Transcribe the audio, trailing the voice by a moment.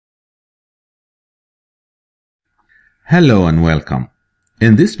Hello and welcome.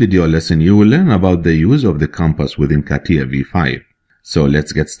 In this video lesson, you will learn about the use of the compass within CATIA V5. So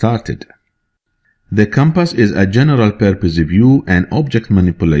let's get started. The compass is a general-purpose view and object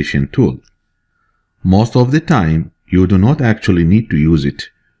manipulation tool. Most of the time, you do not actually need to use it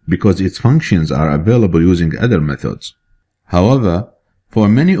because its functions are available using other methods. However, for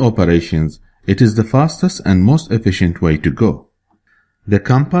many operations, it is the fastest and most efficient way to go. The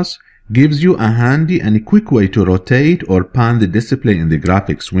compass gives you a handy and quick way to rotate or pan the display in the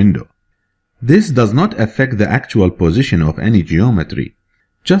graphics window. This does not affect the actual position of any geometry,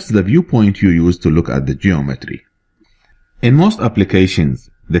 just the viewpoint you use to look at the geometry. In most applications,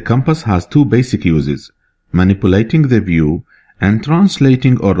 the compass has two basic uses: manipulating the view and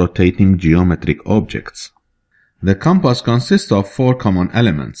translating or rotating geometric objects. The compass consists of four common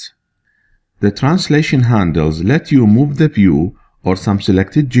elements. The translation handles let you move the view or some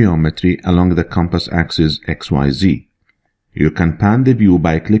selected geometry along the compass axis XYZ. You can pan the view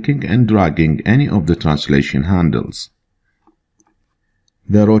by clicking and dragging any of the translation handles.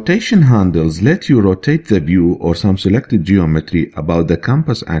 The rotation handles let you rotate the view or some selected geometry about the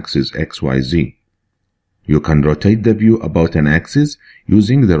compass axis XYZ. You can rotate the view about an axis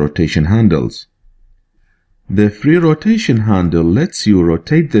using the rotation handles. The free rotation handle lets you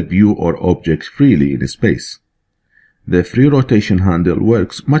rotate the view or object freely in space. The free rotation handle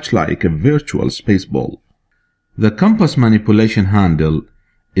works much like a virtual spaceball. The compass manipulation handle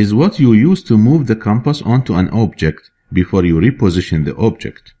is what you use to move the compass onto an object before you reposition the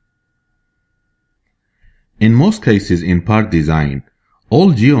object. In most cases in part design,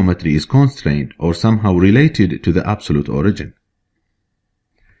 all geometry is constrained or somehow related to the absolute origin.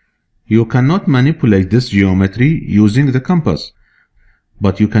 You cannot manipulate this geometry using the compass,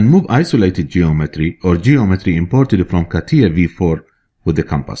 but you can move isolated geometry or geometry imported from CATIA V4 with the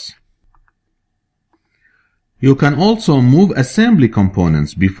compass. You can also move assembly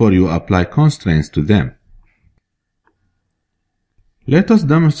components before you apply constraints to them. Let us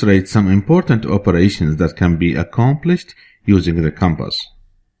demonstrate some important operations that can be accomplished using the compass.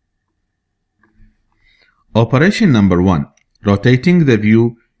 Operation number 1. Rotating the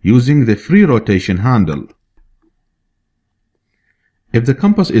view using the free rotation handle. If the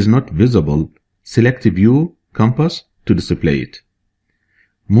compass is not visible, select View, Compass to display it.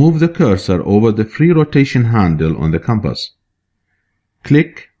 Move the cursor over the free rotation handle on the compass.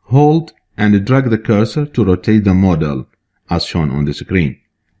 Click, hold, and drag the cursor to rotate the model, as shown on the screen.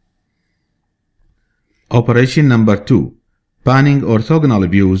 Operation number 2. Panning orthogonal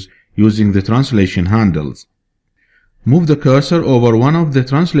views using the translation handles. Move the cursor over one of the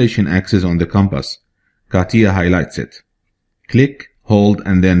translation axes on the compass. CATIA highlights it. Click, hold,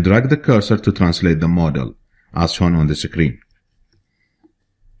 and then drag the cursor to translate the model, as shown on the screen.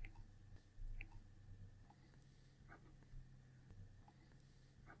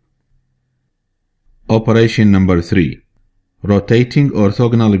 Operation number 3. Rotating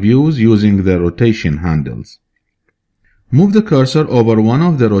orthogonal views using the rotation handles. Move the cursor over one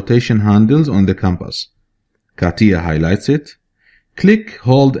of the rotation handles on the compass. CATIA highlights it. Click,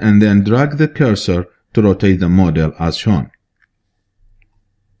 hold, and then drag the cursor to rotate the model as shown.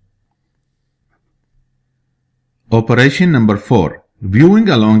 Operation number 4. Viewing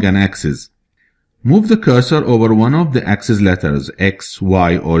along an axis. Move the cursor over one of the axis letters X,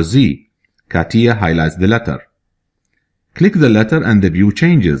 Y, or Z. CATIA highlights the letter. Click the letter and the view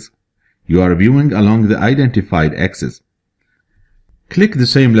changes. You are viewing along the identified axis. Click the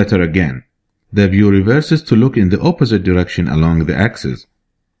same letter again. The view reverses to look in the opposite direction along the axis.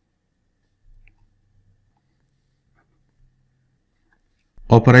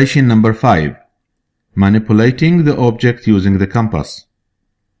 Operation number 5. Manipulating the object using the compass.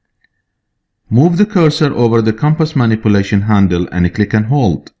 Move the cursor over the compass manipulation handle and click and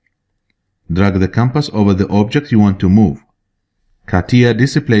hold. Drag the compass over the object you want to move. CATIA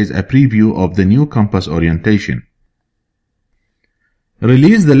displays a preview of the new compass orientation.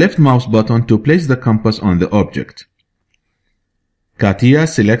 Release the left mouse button to place the compass on the object. CATIA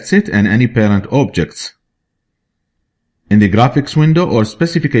selects it and any parent objects. In the graphics window or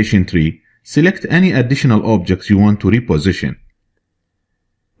specification tree, select any additional objects you want to reposition.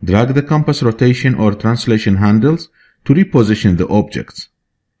 Drag the compass rotation or translation handles to reposition the objects.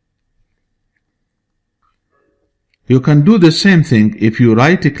 You can do the same thing if you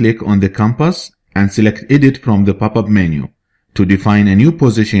right-click on the compass and select Edit from the pop-up menu to define a new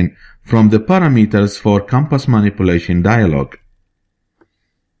position from the Parameters for Compass Manipulation dialog.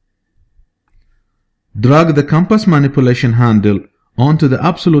 Drag the compass manipulation handle onto the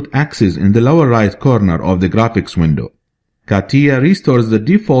absolute axis in the lower right corner of the graphics window. CATIA restores the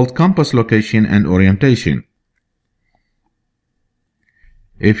default compass location and orientation.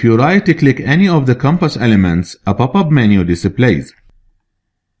 If you right-click any of the compass elements, a pop-up menu displays.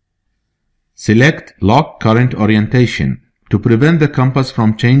 Select Lock Current Orientation to prevent the compass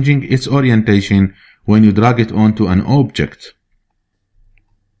from changing its orientation when you drag it onto an object.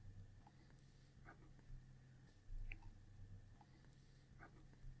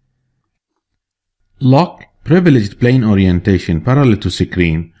 Lock Privileged Plane Orientation parallel to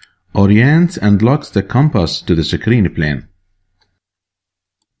screen orients and locks the compass to the screen plane.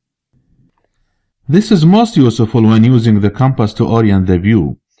 This is most useful when using the compass to orient the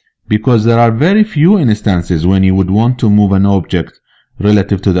view, because there are very few instances when you would want to move an object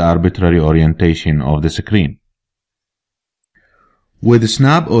relative to the arbitrary orientation of the screen. With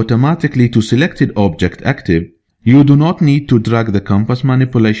Snap automatically to selected object active, you do not need to drag the compass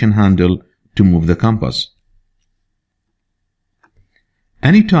manipulation handle to move the compass.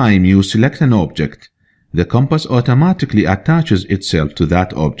 Anytime you select an object, the compass automatically attaches itself to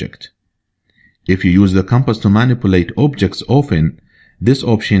that object. If you use the compass to manipulate objects often, this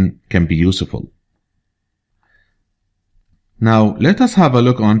option can be useful. Now, let us have a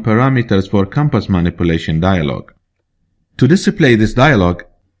look on parameters for compass manipulation dialog. To display this dialog,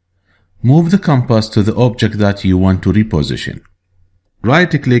 move the compass to the object that you want to reposition.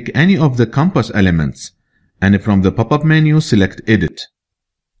 Right-click any of the compass elements, and from the pop-up menu, select Edit.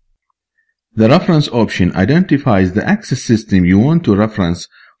 The reference option identifies the axis system you want to reference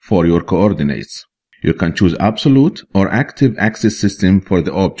for your coordinates. You can choose absolute or active axis system for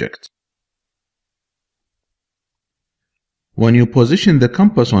the object. When you position the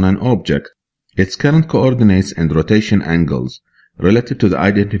compass on an object, its current coordinates and rotation angles relative to the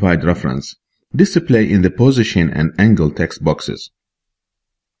identified reference display in the position and angle text boxes.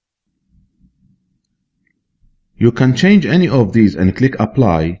 You can change any of these and click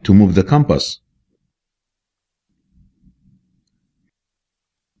Apply to move the compass.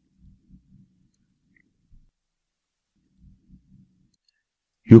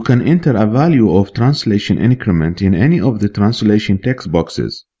 You can enter a value of translation increment in any of the translation text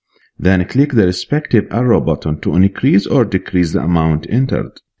boxes, then click the respective arrow button to increase or decrease the amount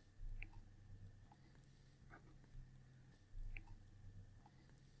entered.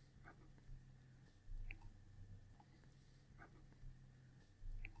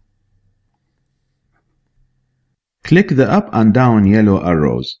 Click the up and down yellow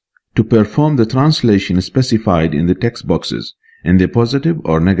arrows to perform the translation specified in the text boxes in the positive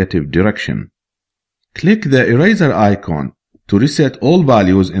or negative direction. Click the eraser icon to reset all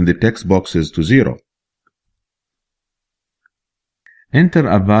values in the text boxes to 0. Enter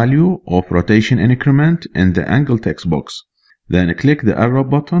a value of rotation increment in the angle text box, then click the arrow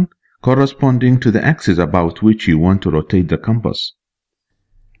button corresponding to the axis about which you want to rotate the compass.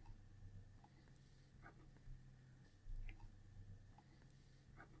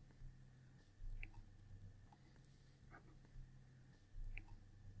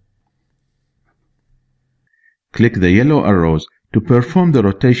 Click the yellow arrows to perform the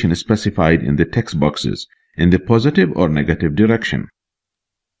rotation specified in the text boxes in the positive or negative direction.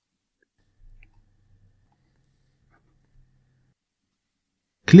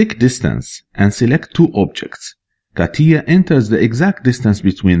 Click Distance and select two objects. CATIA enters the exact distance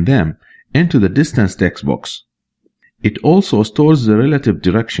between them into the distance text box. It also stores the relative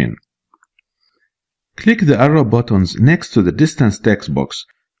direction. Click the arrow buttons next to the distance text box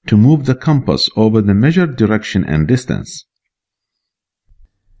to move the compass over the measured direction and distance.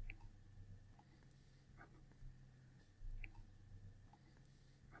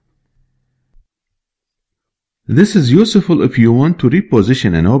 This is useful if you want to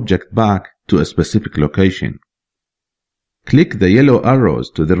reposition an object back to a specific location. Click the yellow arrows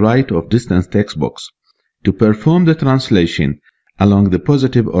to the right of distance text box to perform the translation along the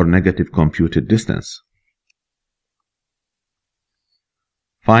positive or negative computed distance.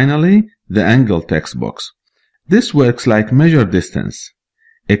 Finally, the angle text box. This works like measure distance,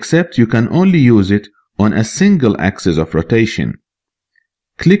 except you can only use it on a single axis of rotation.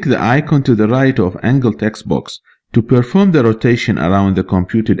 Click the icon to the right of angle text box to perform the rotation around the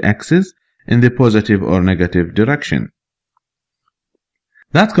computed axis in the positive or negative direction.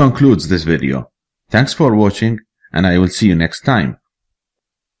 That concludes this video. Thanks for watching, and I will see you next time.